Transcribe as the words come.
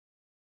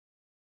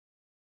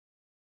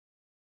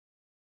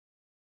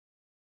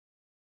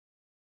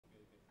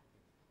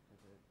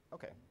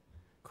Okay.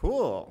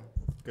 Cool.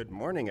 Good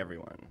morning,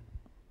 everyone.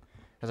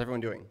 How's everyone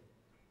doing?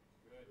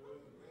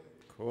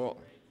 Cool.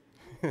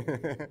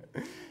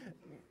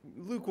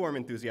 Lukewarm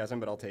enthusiasm,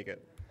 but I'll take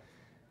it.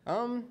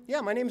 Yeah,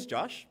 my name's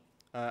Josh.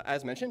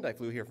 As mentioned, I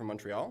flew here from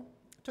Montreal.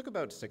 It took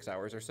about 6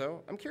 hours or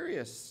so. I'm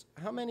curious,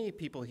 how many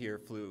people here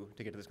flew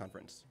to get to this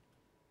conference?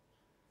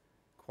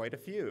 Quite a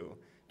few.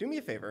 Do me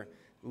a favor,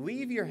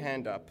 leave your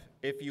hand up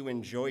if you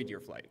enjoyed your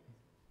flight.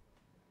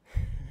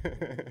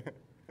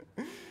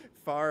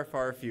 Far,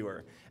 far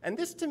fewer. And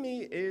this to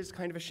me is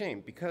kind of a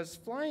shame because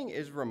flying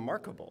is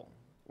remarkable.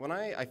 When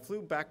I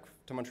flew back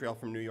to Montreal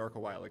from New York a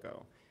while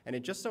ago, and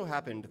it just so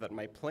happened that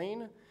my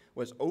plane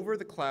was over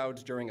the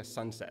clouds during a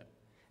sunset.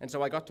 And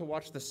so I got to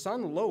watch the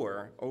sun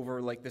lower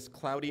over like this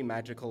cloudy,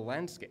 magical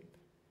landscape.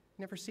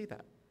 Never see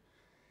that.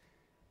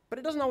 But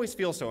it doesn't always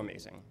feel so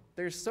amazing.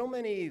 There's so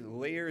many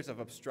layers of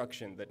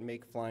obstruction that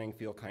make flying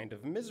feel kind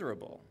of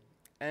miserable.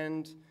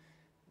 And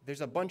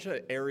there's a bunch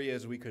of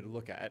areas we could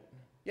look at.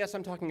 Yes,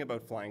 I'm talking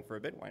about flying for a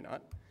bit, why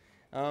not?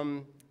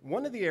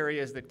 One of the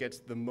areas that gets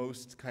the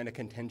most kind of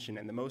contention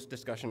and the most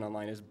discussion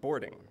online is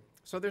boarding.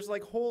 So there's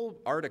like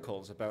whole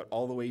articles about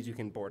all the ways you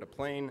can board a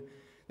plane.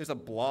 There's a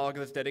blog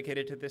that's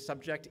dedicated to this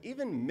subject.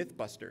 Even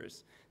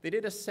Mythbusters, they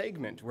did a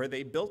segment where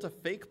they built a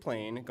fake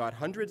plane, got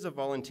hundreds of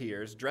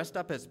volunteers dressed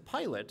up as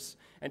pilots,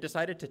 and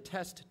decided to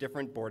test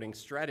different boarding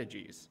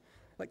strategies.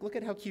 Like, look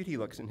at how cute he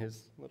looks in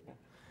his little...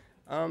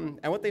 and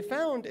what they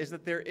found is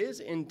that there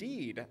is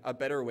indeed a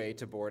better way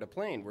to board a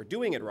plane. We're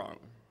doing it wrong.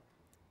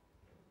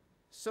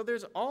 So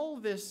there's all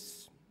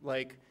this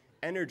like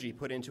energy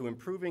put into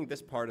improving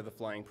this part of the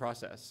flying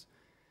process.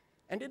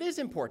 And it is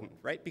important,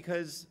 right?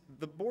 Because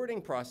the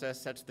boarding process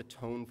sets the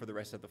tone for the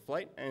rest of the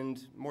flight.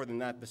 And more than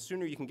that, the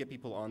sooner you can get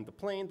people on the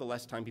plane, the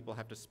less time people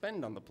have to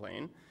spend on the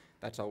plane.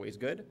 That's always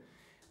good.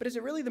 But is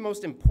it really the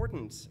most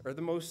important or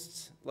the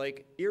most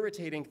like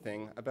irritating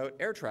thing about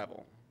air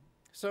travel?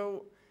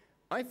 So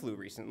I flew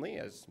recently,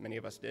 as many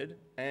of us did,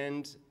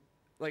 and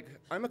like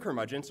I'm a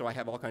curmudgeon, so I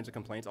have all kinds of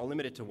complaints. I'll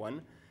limit it to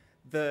one.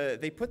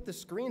 They put the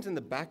screens in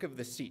the back of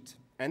the seat,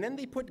 and then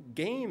they put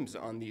games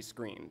on these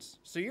screens.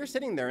 So you're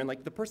sitting there, and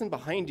like the person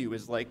behind you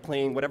is like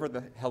playing whatever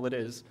the hell it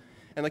is,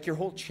 and like your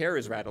whole chair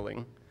is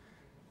rattling.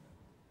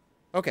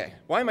 Okay,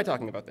 why am I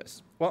talking about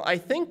this? Well, I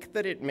think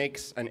that it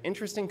makes an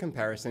interesting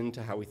comparison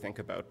to how we think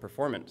about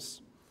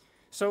performance.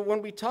 So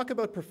when we talk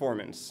about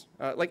performance,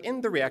 like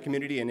in the React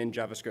community and in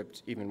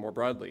JavaScript even more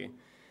broadly,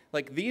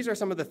 like these are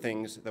some of the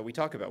things that we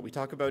talk about. We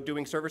talk about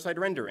doing server-side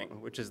rendering,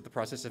 which is the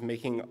process of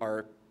making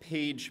our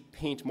page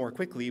paint more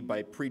quickly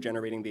by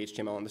pre-generating the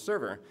HTML on the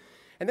server.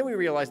 And then we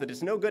realize that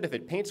it's no good if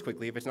it paints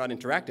quickly if it's not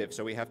interactive,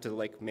 so we have to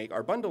like make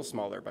our bundles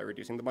smaller by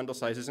reducing the bundle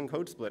sizes and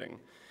code splitting.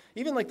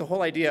 Even like the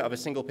whole idea of a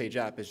single-page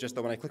app is just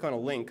that when I click on a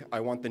link, I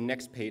want the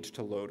next page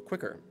to load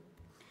quicker.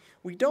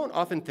 We don't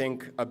often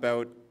think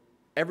about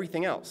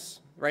everything else,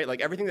 right?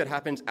 Like everything that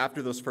happens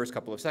after those first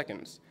couple of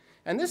seconds.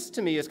 And this,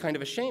 to me, is kind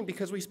of a shame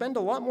because we spend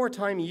a lot more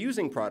time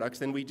using products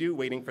than we do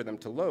waiting for them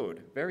to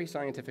load. Very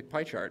scientific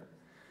pie chart.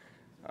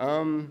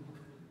 So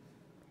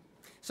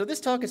this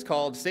talk is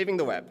called Saving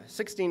the Web,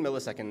 16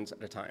 milliseconds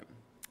at a time.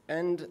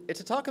 And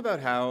it's a talk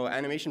about how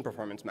animation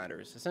performance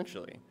matters,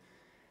 essentially.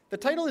 The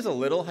title is a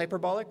little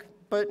hyperbolic,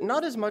 but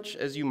not as much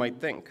as you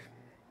might think.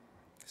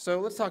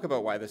 So let's talk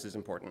about why this is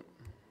important.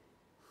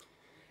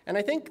 And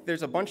I think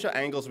there's a bunch of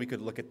angles we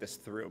could look at this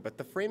through, but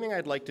the framing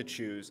I'd like to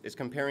choose is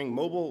comparing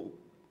mobile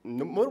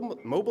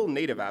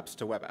native apps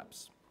to web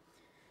apps.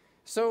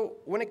 So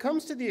when it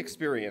comes to the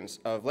experience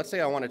of, let's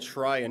say I want to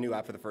try a new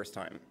app for the first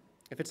time.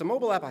 If it's a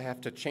mobile app, I have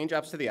to change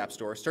apps to the App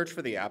Store, search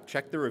for the app,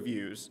 check the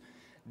reviews,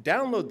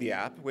 download the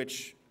app,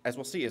 which, as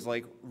we'll see, is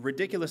like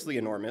ridiculously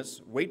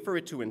enormous, wait for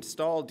it to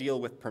install,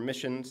 deal with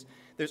permissions.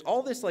 There's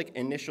all this like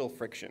initial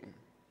friction,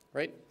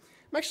 right?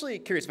 I'm actually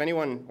curious if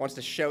anyone wants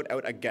to shout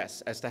out a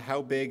guess as to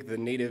how big the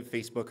native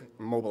Facebook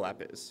mobile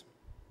app is.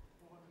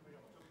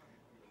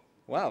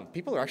 Wow,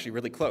 people are actually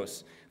really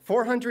close.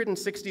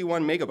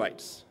 461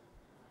 megabytes.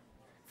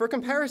 For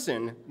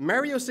comparison,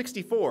 Mario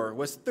 64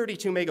 was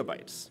 32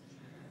 megabytes.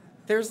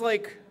 There's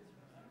like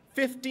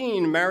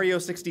 15 Mario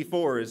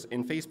 64s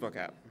in Facebook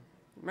app.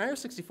 Mario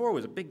 64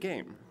 was a big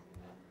game.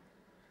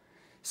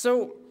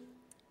 So,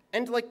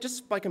 and like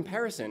just by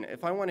comparison,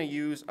 if I want to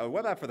use a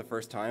web app for the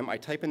first time, I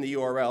type in the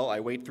URL, I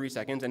wait 3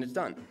 seconds, and it's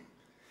done.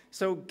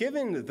 So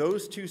given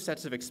those two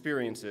sets of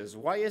experiences,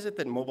 why is it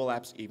that mobile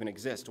apps even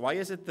exist? Why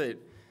is it that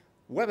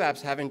web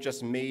apps haven't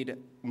just made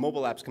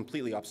mobile apps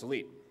completely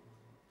obsolete?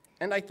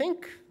 And I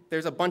think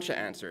there's a bunch of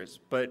answers,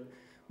 but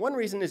one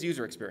reason is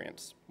user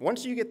experience.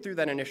 Once you get through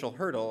that initial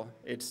hurdle,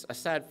 it's a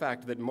sad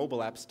fact that mobile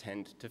apps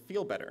tend to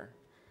feel better.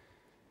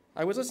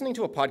 I was listening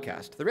to a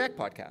podcast, the React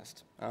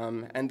podcast,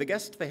 and the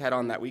guest they had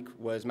on that week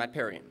was Matt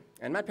Perry.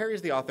 And Matt Perry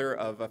is the author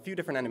of a few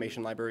different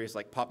animation libraries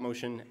like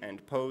PopMotion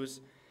and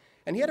Pose.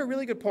 And he had a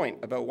really good point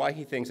about why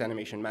he thinks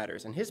animation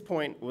matters. And his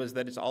point was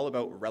that it's all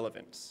about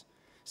relevance.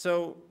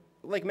 So,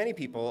 like many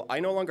people, I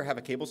no longer have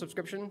a cable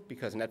subscription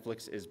because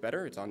Netflix is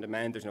better. It's on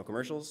demand, there's no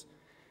commercials.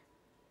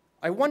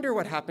 I wonder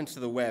what happens to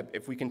the web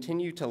if we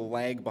continue to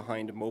lag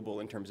behind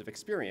mobile in terms of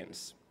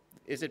experience.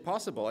 Is it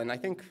possible? And I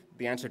think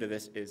the answer to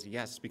this is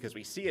yes, because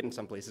we see it in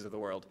some places of the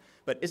world.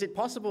 But is it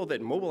possible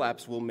that mobile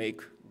apps will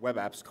make web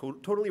apps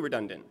totally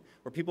redundant,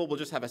 where people will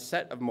just have a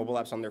set of mobile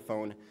apps on their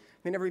phone, and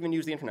they never even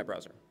use the internet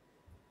browser?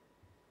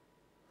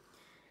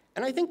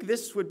 And I think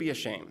this would be a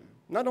shame,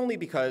 not only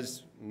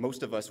because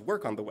most of us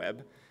work on the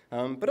web,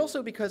 but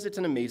also because it's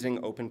an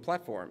amazing open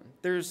platform.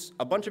 There's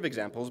a bunch of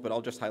examples, but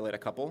I'll just highlight a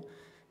couple.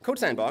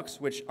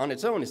 CodeSandbox, which on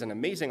its own is an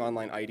amazing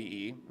online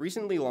IDE,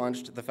 recently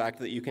launched the fact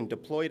that you can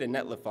deploy to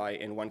Netlify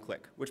in one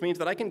click, which means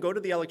that I can go to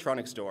the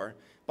electronics store,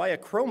 buy a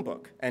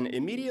Chromebook, and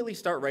immediately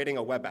start writing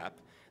a web app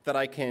that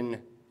I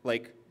can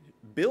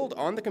build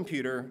on the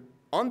computer,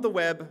 on the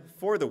web,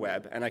 for the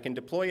web, and I can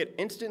deploy it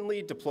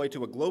instantly, deploy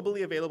to a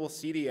globally available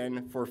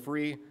CDN for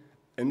free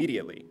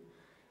immediately,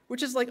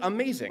 which is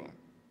amazing.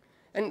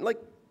 And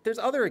there's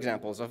other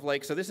examples of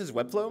so this is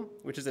Webflow,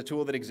 which is a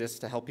tool that exists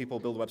to help people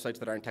build websites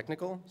that aren't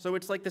technical. So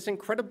it's this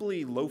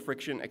incredibly low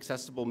friction,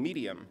 accessible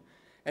medium,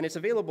 and it's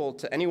available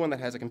to anyone that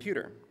has a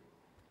computer.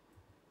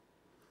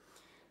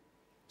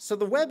 So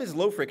the web is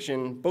low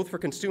friction, both for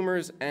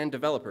consumers and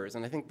developers,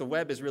 and I think the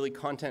web is really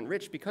content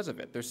rich because of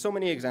it. There's so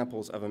many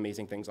examples of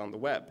amazing things on the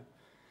web.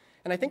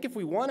 And I think if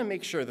we want to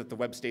make sure that the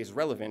web stays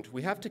relevant,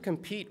 we have to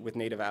compete with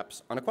native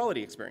apps on a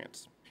quality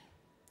experience.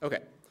 Okay.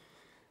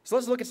 So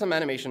let's look at some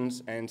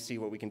animations and see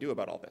what we can do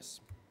about all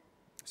this.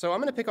 So I'm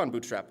going to pick on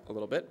Bootstrap a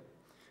little bit.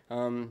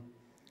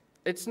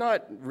 It's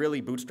not really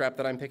Bootstrap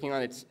that I'm picking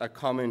on. It's a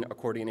common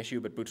accordion issue,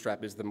 but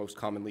Bootstrap is the most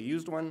commonly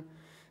used one.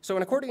 So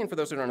an accordion, for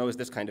those who don't know, is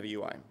this kind of a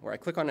UI, where I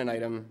click on an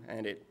item,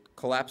 and it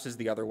collapses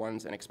the other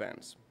ones and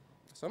expands.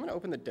 So I'm going to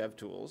open the dev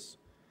tools.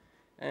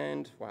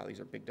 And wow, these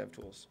are big dev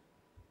tools.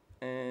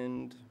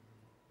 And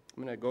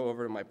I'm going to go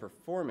over to my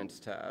performance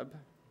tab.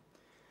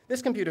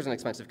 This computer is an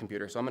expensive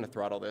computer, so I'm going to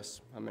throttle this.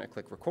 I'm going to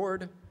click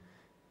record.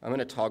 I'm going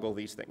to toggle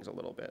these things a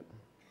little bit.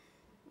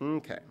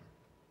 OK.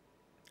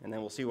 And then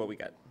we'll see what we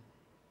get.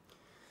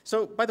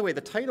 So by the way,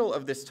 the title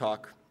of this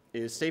talk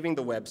is Saving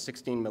the Web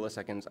 16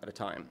 Milliseconds at a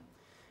Time.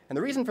 And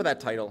the reason for that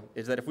title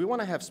is that if we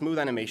want to have smooth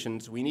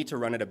animations, we need to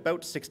run at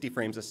about 60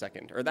 frames a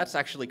second. Or that's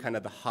actually kind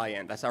of the high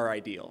end. That's our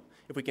ideal.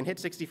 If we can hit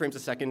 60 frames a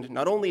second,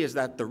 not only is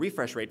that the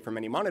refresh rate for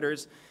many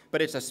monitors,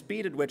 but it's a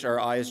speed at which our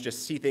eyes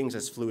just see things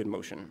as fluid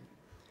motion.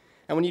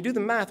 And when you do the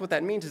math, what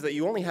that means is that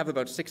you only have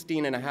about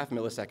 16.5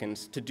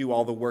 milliseconds to do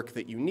all the work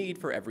that you need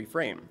for every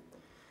frame.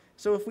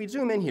 So if we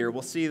zoom in here,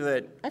 we'll see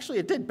that actually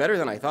it did better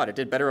than I thought. It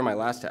did better in my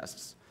last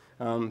tests.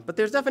 But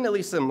there's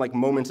definitely some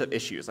moments of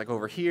issues.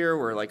 Over here,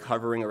 we're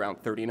hovering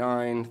around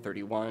 39,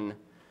 31.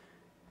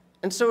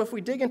 And so if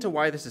we dig into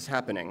why this is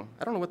happening,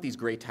 I don't know what these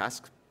gray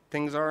task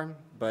things are,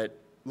 but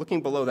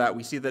looking below that,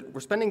 we see that we're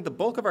spending the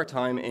bulk of our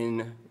time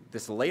in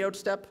this layout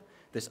step,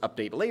 this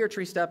update layer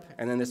tree step,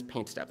 and then this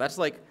paint step. That's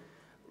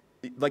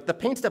the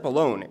paint step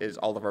alone is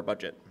all of our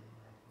budget.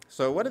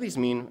 So what do these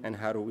mean, and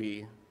how do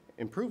we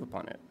improve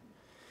upon it?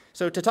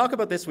 So to talk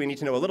about this, we need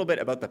to know a little bit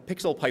about the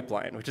pixel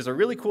pipeline, which is a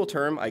really cool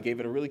term. I gave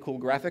it a really cool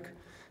graphic.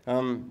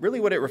 Really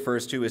what it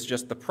refers to is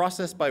just the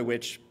process by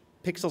which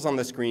pixels on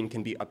the screen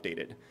can be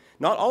updated.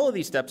 Not all of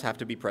these steps have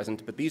to be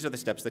present, but these are the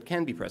steps that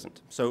can be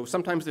present. So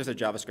sometimes there's a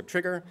JavaScript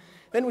trigger.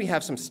 Then we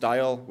have some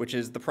style, which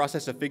is the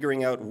process of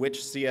figuring out which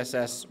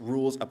CSS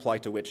rules apply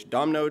to which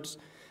DOM nodes.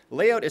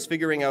 Layout is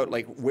figuring out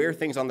where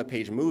things on the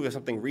page move if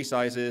something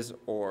resizes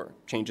or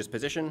changes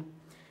position.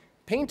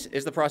 Paint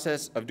is the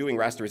process of doing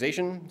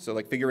rasterization,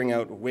 so figuring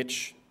out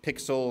which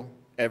color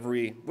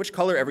every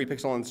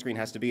pixel on the screen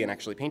has to be and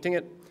actually painting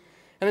it.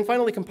 And then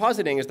finally,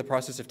 compositing is the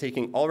process of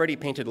taking already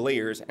painted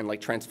layers and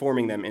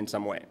transforming them in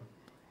some way.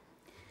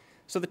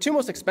 So the two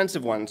most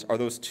expensive ones are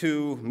those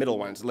two middle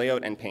ones,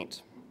 layout and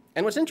paint.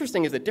 And what's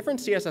interesting is that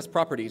different CSS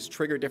properties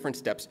trigger different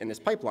steps in this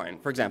pipeline.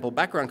 For example,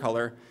 background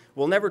color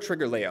will never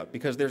trigger layout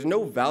because there's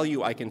no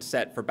value I can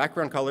set for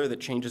background color that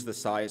changes the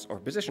size or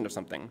position of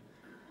something.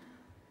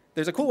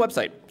 There's a cool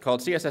website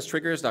called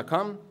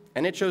csstriggers.com,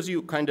 and it shows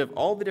you kind of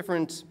all the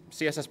different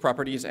CSS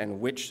properties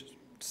and which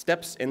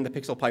steps in the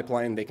pixel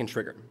pipeline they can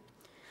trigger.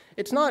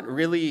 It's not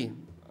really,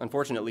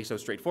 unfortunately, so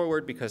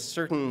straightforward because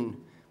certain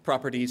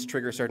properties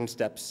trigger certain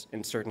steps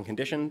in certain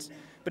conditions,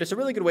 but it's a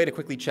really good way to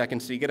quickly check and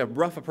so you get a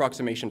rough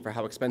approximation for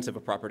how expensive a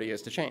property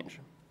is to change.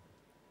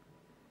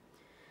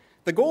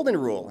 The golden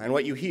rule, and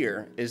what you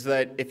hear, is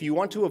that if you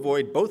want to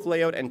avoid both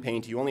layout and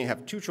paint, you only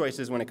have two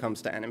choices when it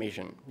comes to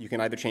animation. You can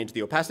either change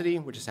the opacity,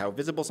 which is how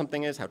visible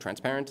something is, how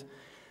transparent,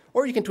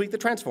 or you can tweak the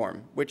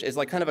transform, which is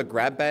kind of a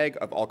grab bag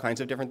of all kinds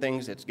of different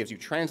things. It gives you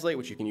translate,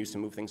 which you can use to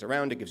move things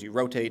around. It gives you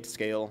rotate,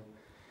 scale.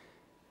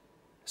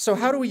 So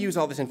how do we use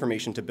all this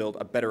information to build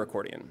a better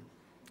accordion?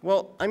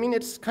 Well, I mean,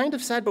 it's kind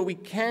of sad, but we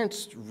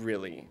can't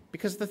really.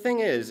 Because the thing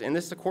is, in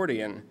this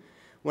accordion,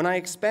 when I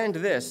expand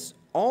this,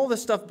 all the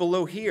stuff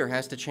below here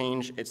has to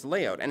change its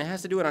layout, and it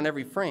has to do it on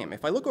every frame.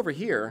 If I look over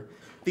here,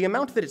 the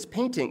amount that it's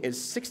painting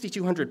is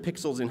 6,200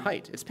 pixels in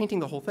height. It's painting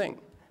the whole thing.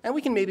 And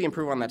we can maybe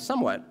improve on that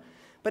somewhat,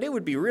 but it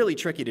would be really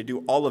tricky to do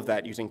all of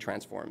that using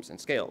transforms and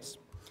scales.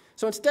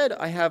 So instead,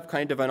 I have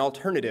kind of an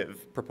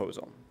alternative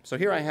proposal. So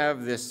here I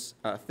have this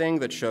thing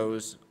that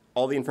shows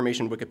all the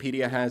information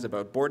Wikipedia has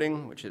about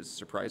boarding, which is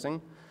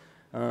surprising.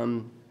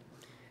 And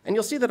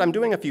you'll see that I'm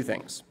doing a few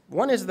things.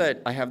 One is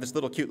that I have this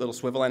cute little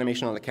swivel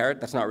animation on the carrot.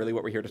 That's not really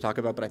what we're here to talk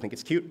about, but I think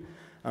it's cute.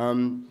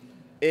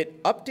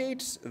 It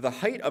updates the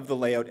height of the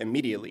layout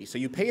immediately. So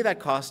you pay that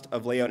cost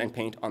of layout and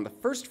paint on the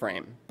first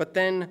frame, but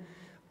then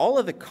all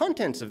of the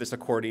contents of this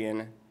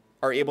accordion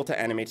are able to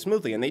animate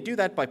smoothly. And they do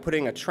that by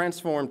putting a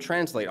transform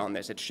translate on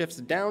this. It shifts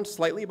down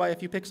slightly by a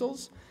few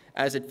pixels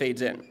as it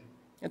fades in.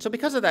 And so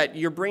because of that,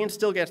 your brain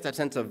still gets that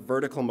sense of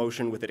vertical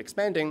motion with it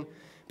expanding,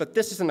 but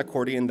this is an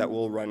accordion that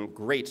will run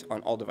great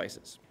on all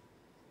devices.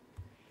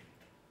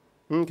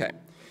 Okay,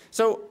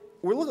 so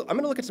I'm going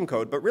to look at some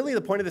code, but really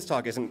the point of this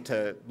talk isn't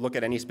to look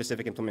at any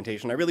specific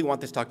implementation. I really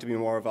want this talk to be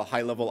more of a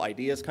high-level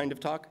ideas kind of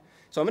talk.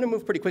 So I'm going to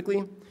move pretty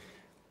quickly.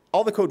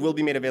 All the code will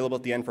be made available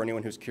at the end for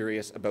anyone who's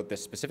curious about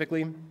this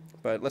specifically,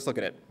 but let's look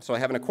at it. So I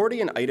have an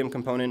accordion item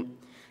component.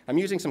 I'm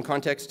using some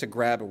context to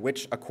grab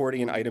which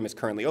accordion item is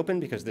currently open,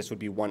 because this would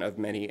be one of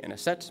many in a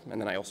set,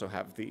 and then I also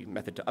have the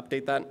method to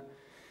update that.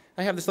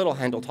 I have this little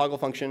handle toggle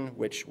function,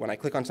 which when I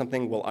click on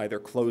something will either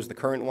close the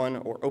current one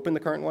or open the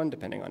current one,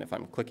 depending on if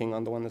I'm clicking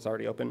on the one that's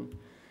already open.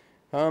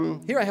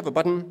 Here I have a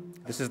button.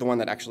 This is the one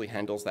that actually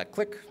handles that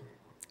click.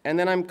 And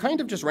then I'm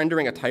kind of just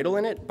rendering a title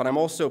in it, but I'm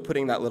also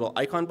putting that little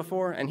icon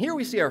before. And here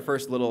we see our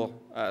first little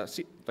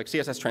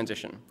CSS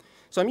transition.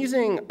 So I'm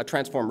using a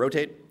transform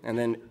rotate, and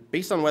then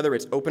based on whether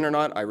it's open or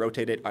not, I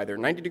rotate it either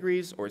 90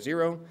 degrees or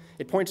 0.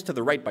 It points to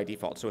the right by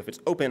default, so if it's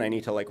open, I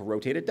need to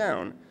rotate it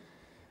down.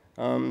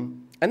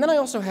 And then I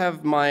also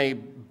have my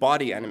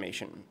body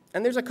animation.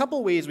 And there's a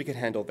couple ways we could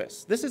handle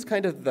this. This is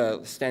kind of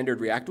the standard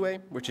React way,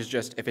 which is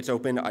just if it's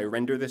open, I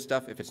render this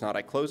stuff. If it's not,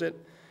 I close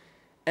it.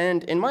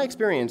 And in my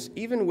experience,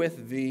 even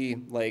with the,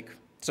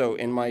 so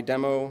in my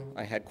demo,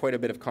 I had quite a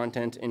bit of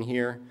content in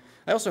here.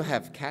 I also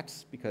have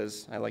cats,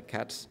 because I like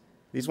cats.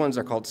 These ones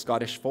are called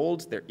Scottish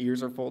folds. Their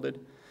ears are folded.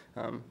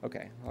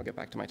 Okay, I'll get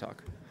back to my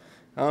talk.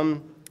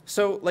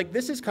 So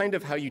this is kind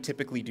of how you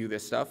typically do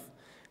this stuff.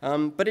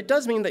 But it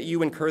does mean that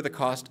you incur the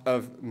cost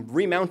of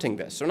remounting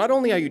this. So not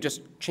only are you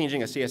just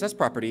changing a CSS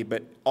property,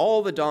 but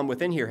all the DOM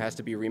within here has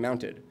to be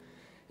remounted.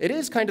 It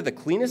is kind of the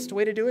cleanest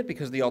way to do it,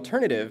 because the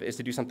alternative is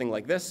to do something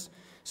like this.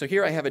 So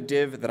here I have a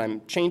div that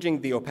I'm changing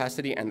the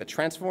opacity and the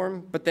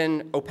transform, but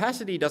then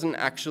opacity doesn't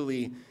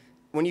actually,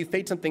 when you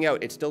fade something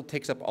out, it still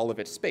takes up all of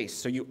its space.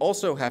 So you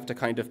also have to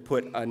kind of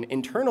put an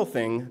internal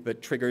thing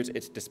that triggers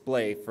its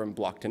display from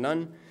block to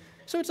none.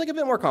 So it's a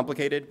bit more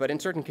complicated, but in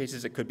certain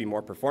cases it could be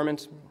more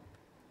performant.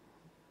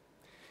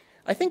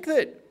 I think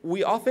that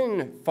we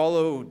often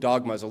follow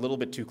dogmas a little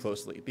bit too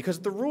closely, because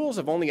the rules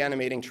of only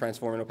animating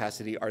transform and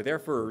opacity are there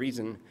for a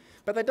reason,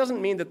 but that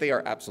doesn't mean that they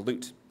are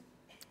absolute.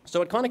 So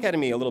at Khan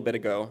Academy a little bit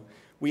ago,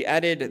 we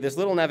added this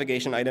little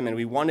navigation item and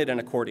we wanted an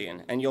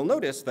accordion. And you'll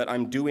notice that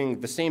I'm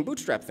doing the same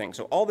bootstrap thing.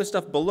 So all this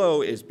stuff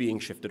below is being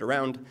shifted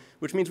around,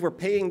 which means we're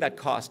paying that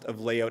cost of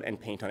layout and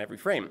paint on every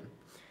frame.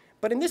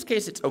 But in this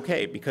case, it's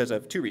okay because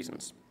of two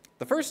reasons.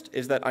 The first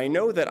is that I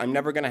know that I'm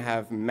never going to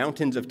have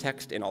mountains of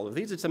text in all of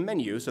these. It's a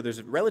menu, so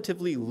there's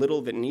relatively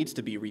little that needs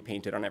to be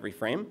repainted on every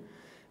frame.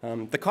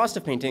 The cost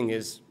of painting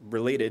is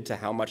related to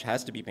how much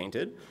has to be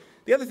painted.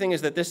 The other thing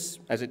is that this,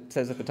 as it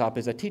says at the top,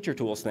 is a teacher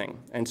tools thing.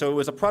 And so it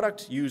was a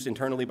product used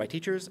internally by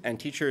teachers, and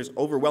teachers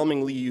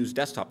overwhelmingly use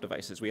desktop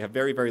devices. We have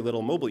very, very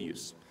little mobile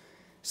use.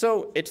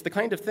 So it's the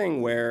kind of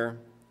thing where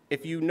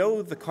if you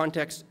know the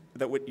context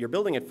that what you're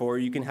building it for,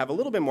 you can have a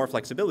little bit more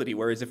flexibility,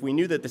 whereas if we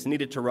knew that this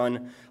needed to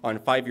run on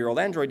 5-year-old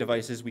Android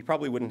devices, we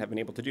probably wouldn't have been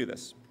able to do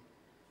this.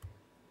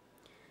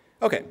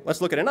 Okay,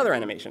 let's look at another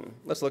animation.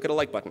 Let's look at a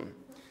like button.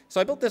 So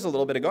I built this a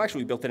little bit ago.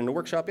 Actually, we built it in a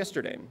workshop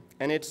yesterday.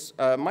 And it's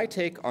my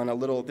take on a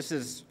little,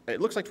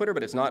 it looks like Twitter,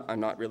 but it's not. I'm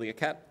not really a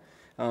cat.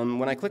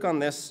 When I click on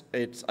this,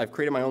 I've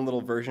created my own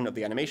little version of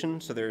the animation.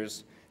 So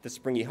there's the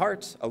springy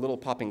heart, a little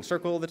popping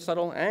circle that's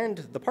subtle, and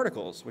the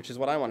particles, which is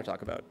what I want to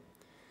talk about.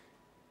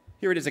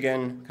 Here it is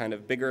again, kind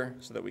of bigger,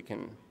 so that we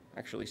can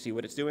actually see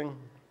what it's doing.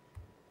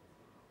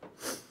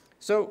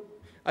 So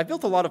I've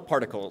built a lot of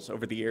particles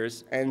over the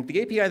years, and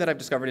the API that I've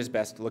discovered is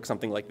best looks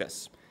something like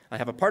this. I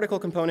have a particle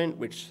component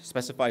which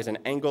specifies an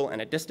angle and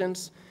a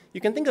distance.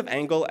 You can think of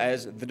angle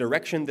as the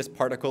direction this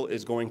particle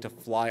is going to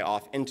fly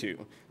off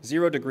into.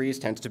 0 degrees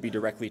tends to be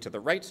directly to the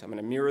right. I'm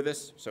going to mirror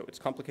this, so it's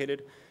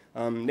complicated.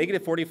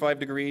 Negative 45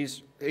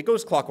 degrees, it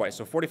goes clockwise,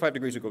 so 45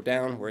 degrees would go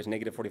down, whereas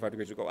negative 45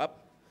 degrees would go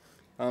up.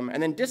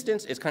 And then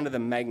distance is kind of the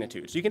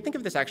magnitude. So you can think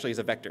of this actually as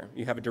a vector.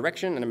 You have a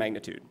direction and a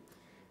magnitude.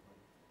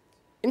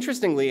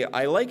 Interestingly,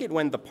 I like it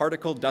when the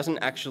particle doesn't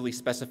actually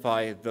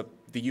specify the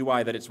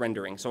UI that it's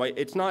rendering. So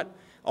it's not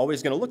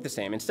always going to look the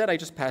same. Instead, I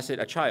just pass it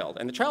a child.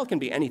 And the child can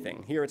be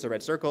anything. Here it's a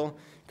red circle.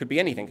 Could be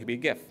anything. Could be a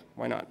GIF.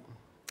 Why not?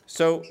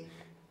 So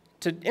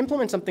to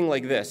implement something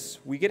like this,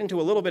 we get into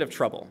a little bit of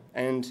trouble.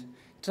 And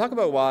to talk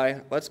about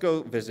why, let's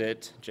go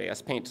visit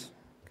JS Paint,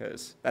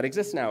 because that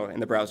exists now in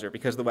the browser,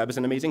 because the web is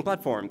an amazing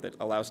platform that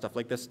allows stuff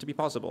like this to be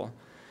possible.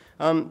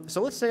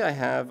 So let's say I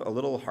have a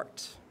little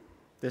heart.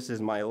 This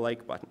is my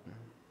like button.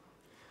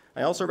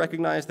 I also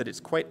recognize that it's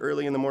quite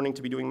early in the morning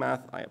to be doing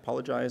math. I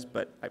apologize,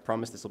 but I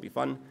promise this will be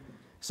fun.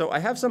 So I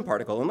have some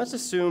particle, and let's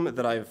assume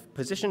that I've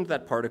positioned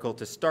that particle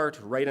to start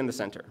right in the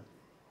center.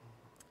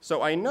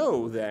 So I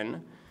know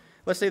then,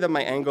 let's say that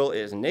my angle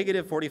is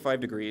negative 45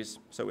 degrees,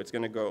 so it's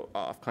going to go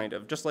off kind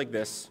of just like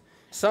this,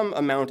 some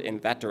amount in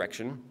that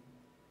direction.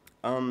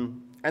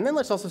 And then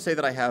let's also say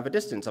that I have a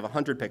distance of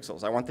 100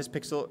 pixels. I want this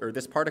pixel, or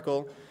this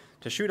particle,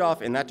 to shoot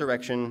off in that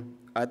direction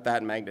at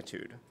that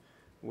magnitude.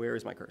 Where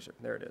is my cursor?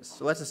 There it is.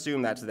 So let's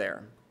assume that's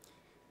there.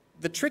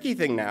 The tricky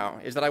thing now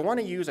is that I want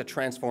to use a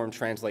transform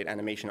translate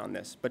animation on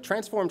this, but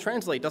transform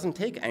translate doesn't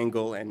take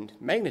angle and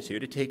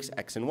magnitude, it takes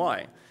x and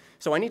y.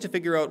 So I need to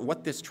figure out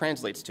what this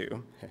translates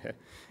to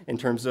in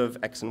terms of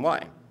x and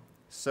y.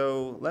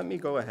 So let me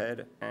go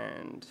ahead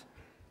and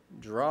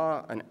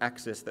draw an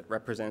axis that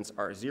represents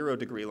our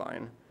 0-degree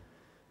line.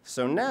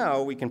 So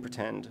now we can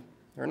pretend,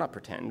 or not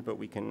pretend, but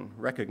we can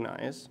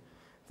recognize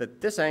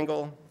that this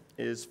angle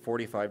is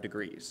 45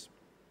 degrees.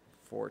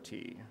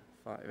 45.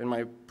 In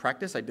my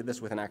practice, I did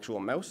this with an actual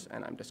mouse,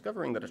 and I'm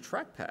discovering that a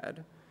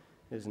trackpad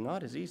is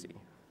not as easy.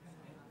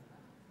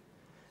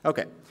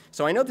 Okay,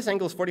 so I know this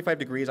angle is 45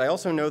 degrees. I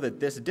also know that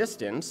this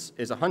distance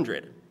is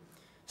 100.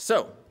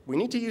 So we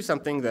need to use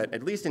something that,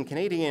 at least in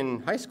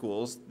Canadian high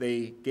schools,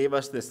 they gave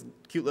us this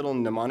cute little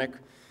mnemonic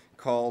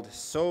called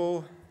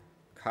So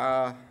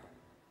Ka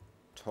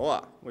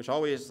Toa, which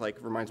always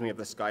reminds me of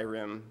the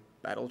Skyrim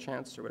battle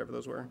chants or whatever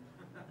those were.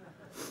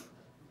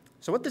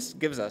 So what this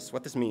gives us,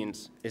 what this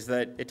means, is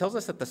that it tells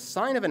us that the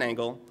sine of an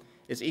angle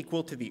is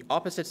equal to the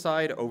opposite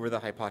side over the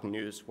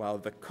hypotenuse, while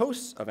the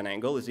cos of an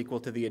angle is equal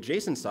to the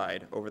adjacent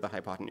side over the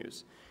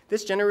hypotenuse.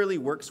 This generally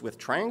works with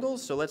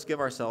triangles, so let's give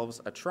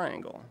ourselves a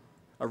triangle,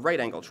 a right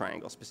angle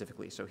triangle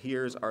specifically. So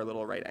here's our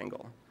little right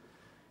angle.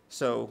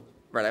 So,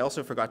 right, I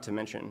also forgot to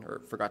mention, or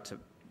forgot to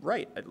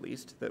write at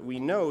least, that we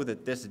know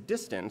that this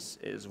distance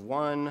is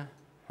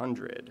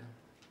 100.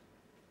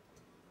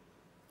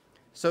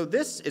 So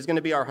this is going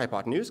to be our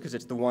hypotenuse, because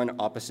it's the one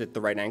opposite the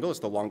right angle. It's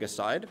the longest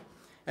side.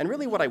 And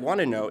really what I want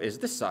to know is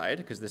this side,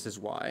 because this is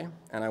y,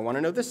 and I want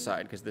to know this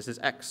side, because this is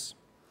x.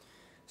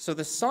 So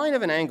the sine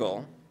of an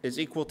angle is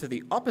equal to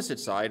the opposite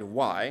side,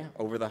 y,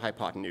 over the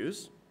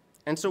hypotenuse.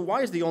 And so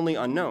y is the only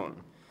unknown.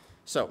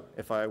 So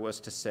if I was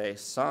to say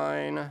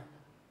sine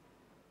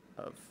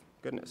of,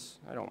 goodness,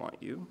 I don't want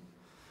you,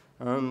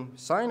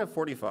 sine of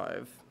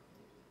 45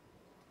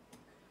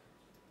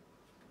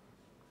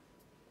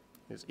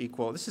 is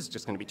equal, this is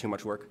just going to be too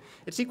much work.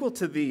 It's equal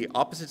to the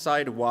opposite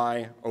side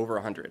y over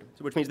 100,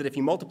 which means that if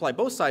you multiply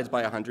both sides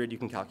by 100, you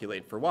can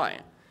calculate for y.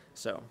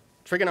 So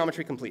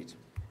trigonometry complete.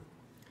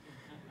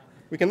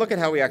 We can look at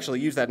how we actually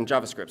use that in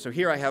JavaScript. So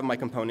here I have my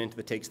component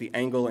that takes the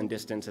angle and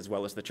distance as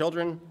well as the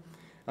children.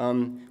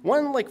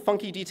 One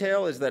funky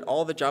detail is that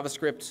all the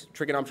JavaScript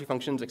trigonometry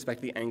functions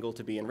expect the angle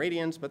to be in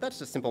radians, but that's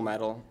a simple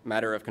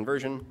matter of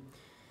conversion.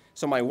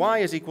 So my y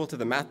is equal to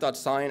the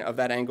math.sine of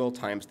that angle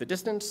times the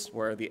distance,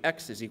 where the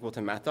x is equal to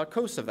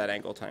math.cos of that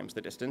angle times the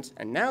distance.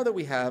 And now that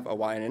we have a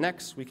y and an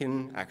x, we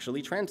can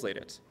actually translate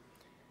it.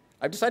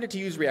 I've decided to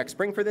use React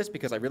Spring for this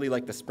because I really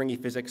like the springy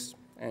physics.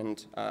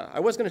 And I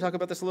was going to talk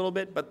about this a little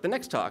bit, but the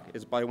next talk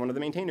is by one of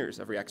the maintainers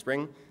of React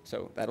Spring,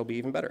 so that'll be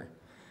even better.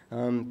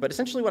 But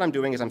essentially what I'm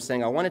doing is I'm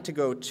saying I want it to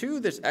go to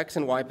this x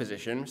and y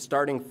position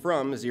starting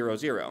from 0,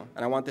 0.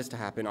 And I want this to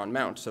happen on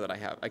mount so that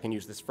I can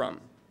use this from.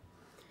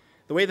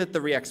 The way that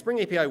the React Spring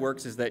API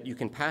works is that you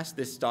can pass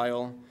this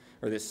style,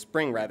 or this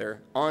spring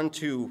rather,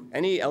 onto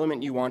any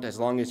element you want as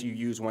long as you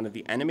use one of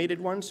the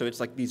animated ones. So it's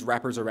like these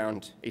wrappers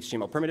around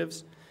HTML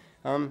primitives.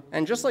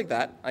 And just like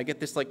that, I get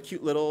this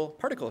cute little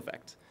particle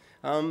effect.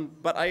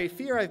 But I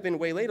fear I've been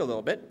way late a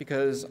little bit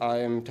because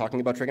I'm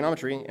talking about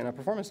trigonometry in a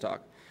performance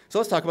talk. So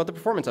let's talk about the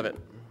performance of it.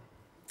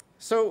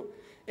 So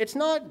it's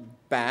not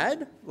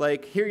bad.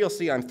 Here you'll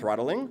see I'm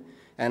throttling,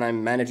 and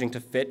I'm managing to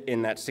fit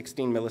in that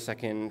 16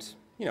 millisecond,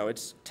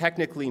 it's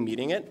technically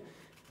meeting it,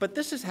 but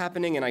this is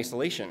happening in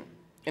isolation.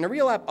 In a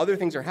real app, other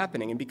things are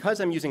happening, and because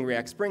I'm using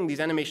React Spring, these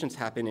animations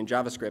happen in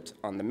JavaScript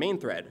on the main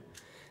thread.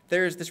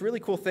 There's this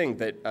really cool thing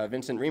that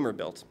Vincent Reamer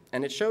built,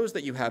 and it shows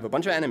that you have a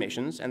bunch of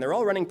animations, and they're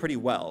all running pretty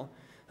well,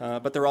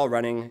 but they're all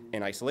running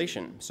in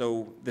isolation.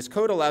 So this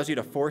code allows you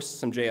to force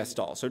some JS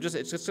stall. So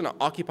it's just going to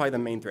occupy the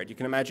main thread. You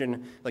can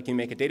imagine you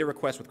make a data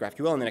request with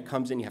GraphQL, and then it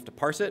comes in, you have to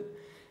parse it.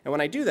 And when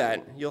I do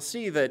that, you'll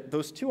see that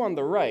those two on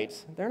the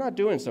right, they're not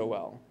doing so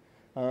well.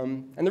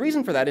 And the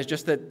reason for that is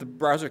just that the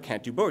browser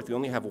can't do both. We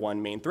only have one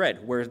main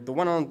thread, whereas the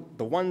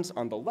ones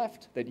on the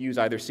left that use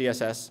either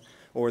CSS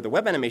or the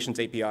Web Animations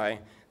API,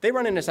 they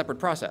run in a separate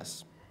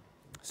process.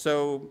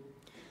 So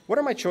what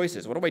are my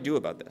choices? What do I do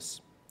about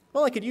this?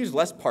 Well, I could use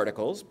less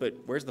particles, but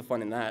where's the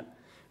fun in that?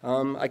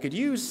 I could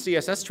use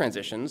CSS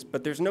transitions,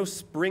 but there's no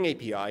Spring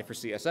API for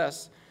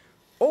CSS.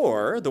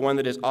 Or the one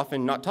that is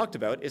often not talked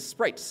about is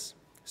sprites.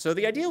 So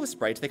the idea with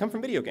sprites, they come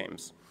from video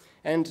games.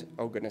 And,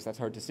 oh goodness, that's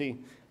hard to see.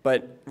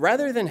 But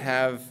rather than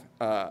have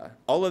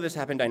all of this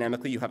happen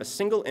dynamically, you have a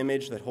single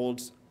image that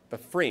holds the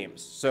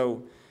frames.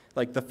 So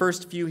the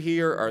first few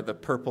here are the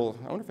purple.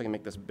 I wonder if I can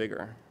make this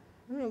bigger.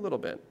 A little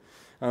bit.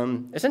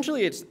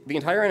 Essentially, it's the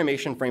entire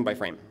animation frame by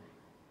frame.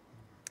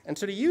 And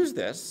so to use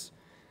this,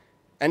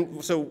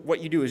 and so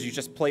what you do is you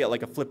just play it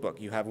like a flipbook.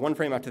 You have one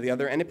frame after the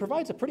other, and it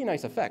provides a pretty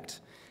nice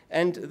effect.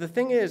 And the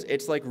thing is,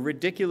 it's like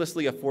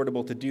ridiculously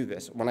affordable to do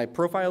this. When I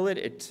profile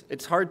it,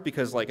 it's hard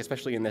because, like,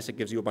 especially in this, it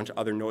gives you a bunch of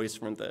other noise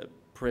from the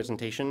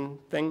presentation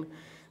thing.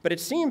 But it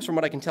seems, from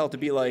what I can tell, to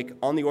be like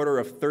on the order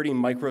of 30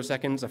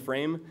 microseconds a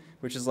frame,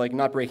 which is like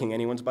not breaking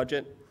anyone's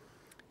budget.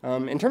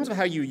 In terms of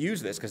how you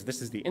use this, because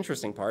this is the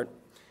interesting part,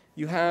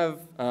 you have,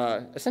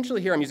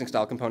 essentially here I'm using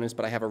style components,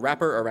 but I have a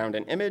wrapper around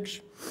an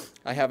image.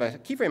 I have a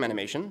keyframe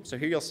animation. So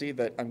here you'll see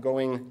that I'm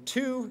going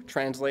to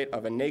translate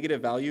of a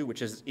negative value,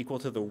 which is equal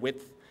to the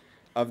width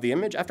of the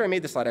image. After I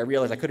made this slide, I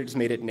realized I could have just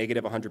made it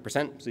negative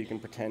 100%, so you can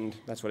pretend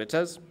that's what it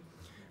says.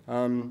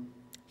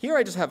 Here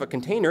I just have a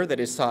container that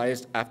is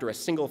sized after a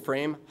single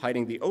frame,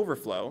 hiding the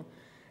overflow.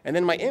 And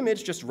then my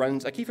image just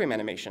runs a keyframe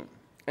animation.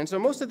 And so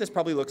most of this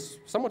probably looks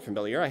somewhat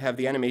familiar. I have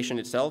the animation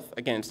itself.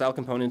 Again, Style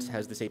Components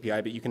has this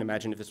API, but you can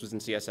imagine if this was in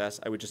CSS,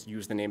 I would just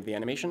use the name of the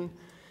animation.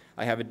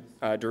 I have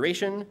a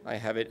duration. I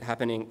have it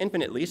happening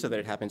infinitely so that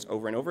it happens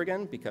over and over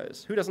again,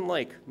 because who doesn't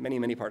like many,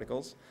 many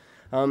particles?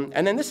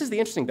 And then this is the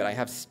interesting bit. I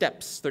have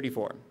steps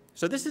 34.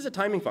 So this is a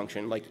timing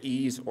function like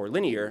ease or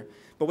linear,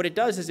 but what it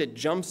does is it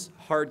jumps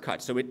hard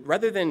cuts. So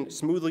rather than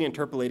smoothly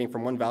interpolating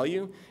from one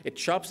value, it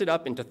chops it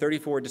up into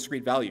 34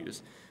 discrete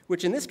values,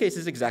 which in this case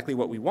is exactly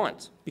what we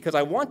want, because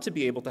I want to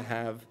be able to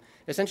have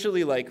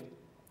essentially like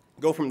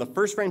go from the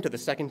first frame to the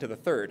second to the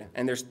third,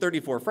 and there's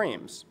 34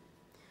 frames.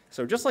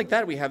 So just like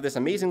that, we have this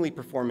amazingly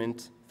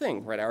performant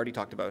thing, right? I already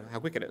talked about how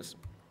quick it is.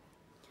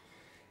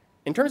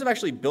 In terms of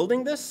actually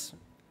building this,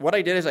 what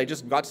I did is I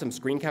just got some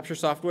screen capture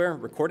software,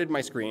 recorded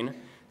my screen.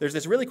 There's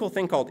this really cool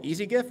thing called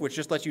EasyGIF, which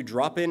just lets you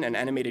drop in an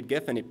animated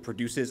GIF and it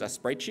produces a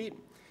sprite sheet.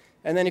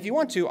 And then if you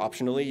want to,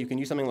 optionally, you can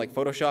use something like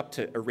Photoshop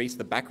to erase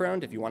the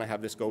background if you want to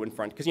have this go in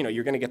front, because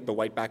you're going to get the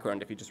white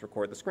background if you just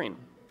record the screen.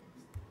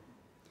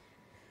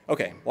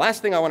 OK,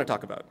 last thing I want to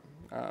talk about.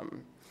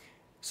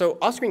 So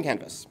off-screen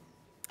canvas.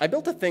 I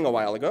built a thing a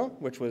while ago,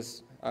 which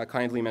was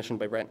kindly mentioned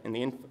by Brett in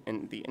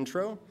the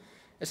intro.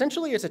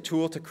 Essentially, it's a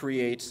tool to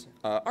create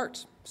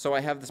art. So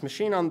I have this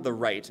machine on the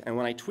right, and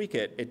when I tweak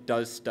it, it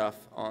does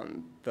stuff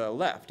on the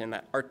left in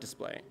that art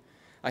display.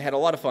 I had a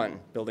lot of fun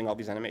building all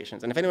these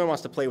animations. And if anyone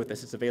wants to play with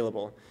this, it's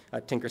available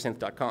at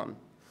tinkersynth.com.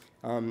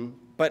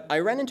 But I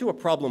ran into a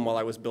problem while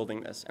I was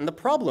building this. And the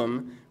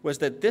problem was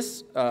that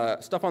this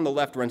stuff on the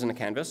left runs in a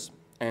canvas.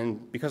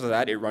 And because of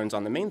that, it runs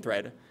on the main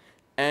thread.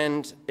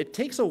 And it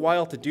takes a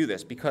while to do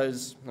this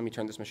because, let me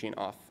turn this machine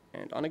off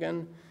and on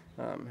again.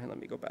 And let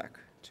me go back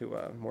to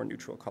a more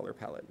neutral color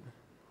palette.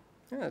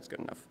 Yeah, that's good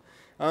enough.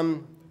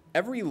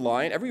 Every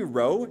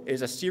row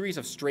is a series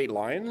of straight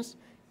lines.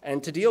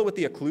 And to deal with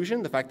the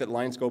occlusion, the fact that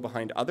lines go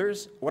behind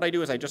others, what I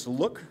do is I just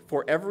look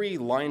for every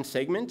line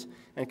segment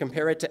and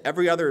compare it to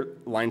every other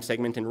line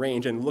segment in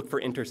range and look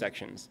for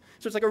intersections.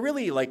 So it's like a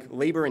really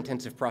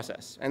labor-intensive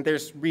process. And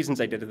there's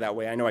reasons I did it that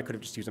way. I know I could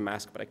have just used a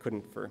mask, but I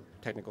couldn't for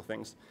technical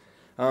things.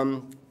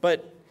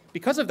 But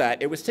because of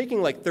that, it was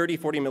taking like 30,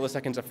 40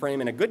 milliseconds a frame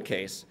in a good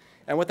case.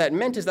 And what that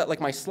meant is that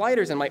my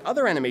sliders and my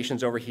other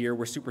animations over here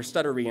were super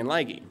stuttery and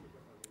laggy.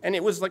 And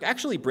it was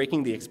actually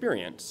breaking the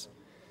experience.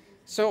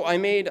 So I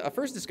made a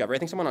first discovery, I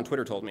think someone on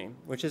Twitter told me,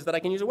 which is that I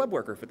can use a web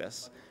worker for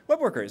this. Web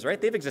workers, right?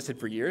 They've existed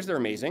for years. They're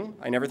amazing.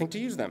 I never think to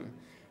use them.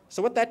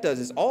 So what that does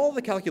is all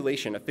the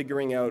calculation of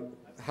figuring out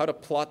how to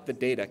plot the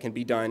data can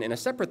be done in a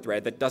separate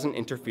thread that doesn't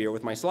interfere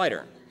with my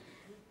slider.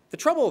 The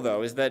trouble,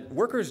 though, is that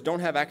workers don't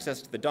have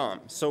access to the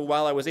DOM. So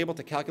while I was able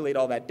to calculate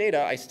all that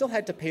data, I still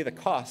had to pay the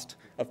cost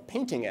of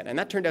painting it. And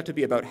that turned out to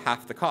be about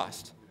half the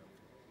cost.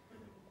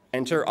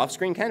 Enter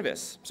off-screen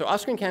canvas. So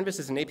off-screen canvas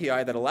is an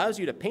API that allows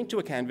you to paint to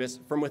a canvas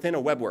from within a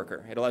web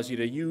worker. It allows you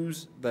to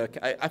use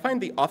I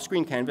find the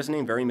off-screen canvas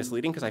name very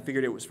misleading because I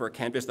figured it was for a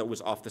canvas that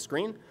was off the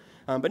screen.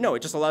 But no,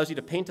 it just allows you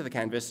to paint to the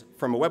canvas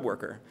from a web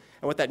worker.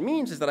 And what that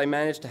means is that I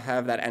managed to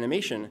have that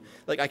animation.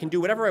 I can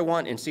do whatever I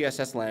want in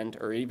CSS land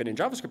or even in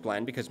JavaScript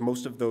land because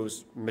most of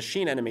those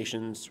machine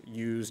animations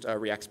used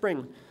React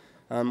Spring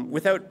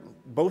without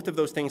both of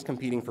those things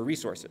competing for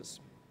resources.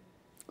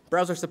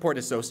 Browser support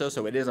is so-so,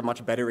 so it is a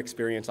much better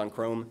experience on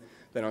Chrome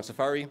than on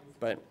Safari,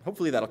 but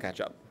hopefully that'll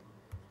catch up.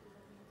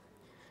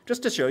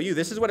 Just to show you,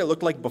 this is what it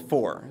looked like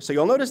before. So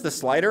you'll notice the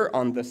slider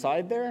on the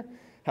side there,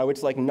 how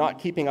it's not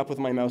keeping up with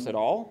my mouse at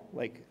all,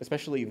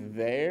 especially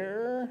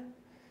there.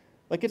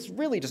 It's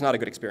really just not a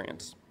good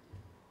experience.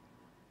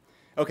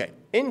 Okay,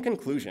 in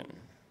conclusion,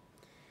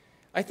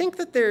 I think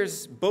that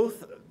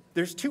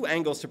there's two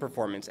angles to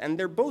performance, and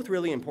they're both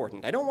really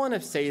important. I don't want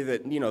to say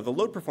that the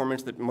load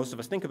performance that most of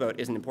us think about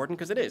isn't important,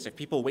 because it is. If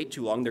people wait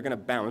too long, they're going to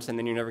bounce, and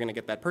then you're never going to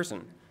get that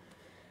person.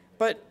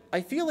 But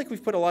I feel like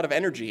we've put a lot of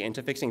energy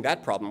into fixing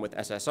that problem with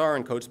SSR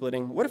and code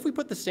splitting. What if we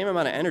put the same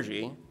amount of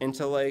energy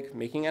into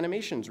making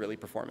animations really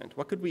performant?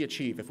 What could we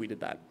achieve if we did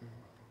that?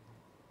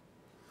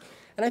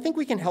 And I think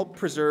we can help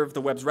preserve the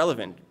web's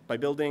relevant by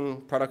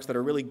building products that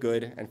are really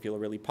good and feel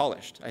really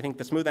polished. I think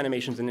the smooth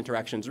animations and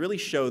interactions really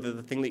show that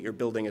the thing that you're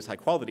building is high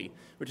quality,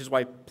 which is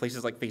why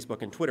places like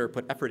Facebook and Twitter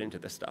put effort into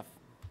this stuff.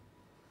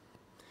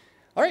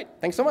 All right,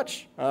 thanks so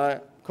much.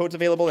 Code's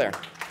available there.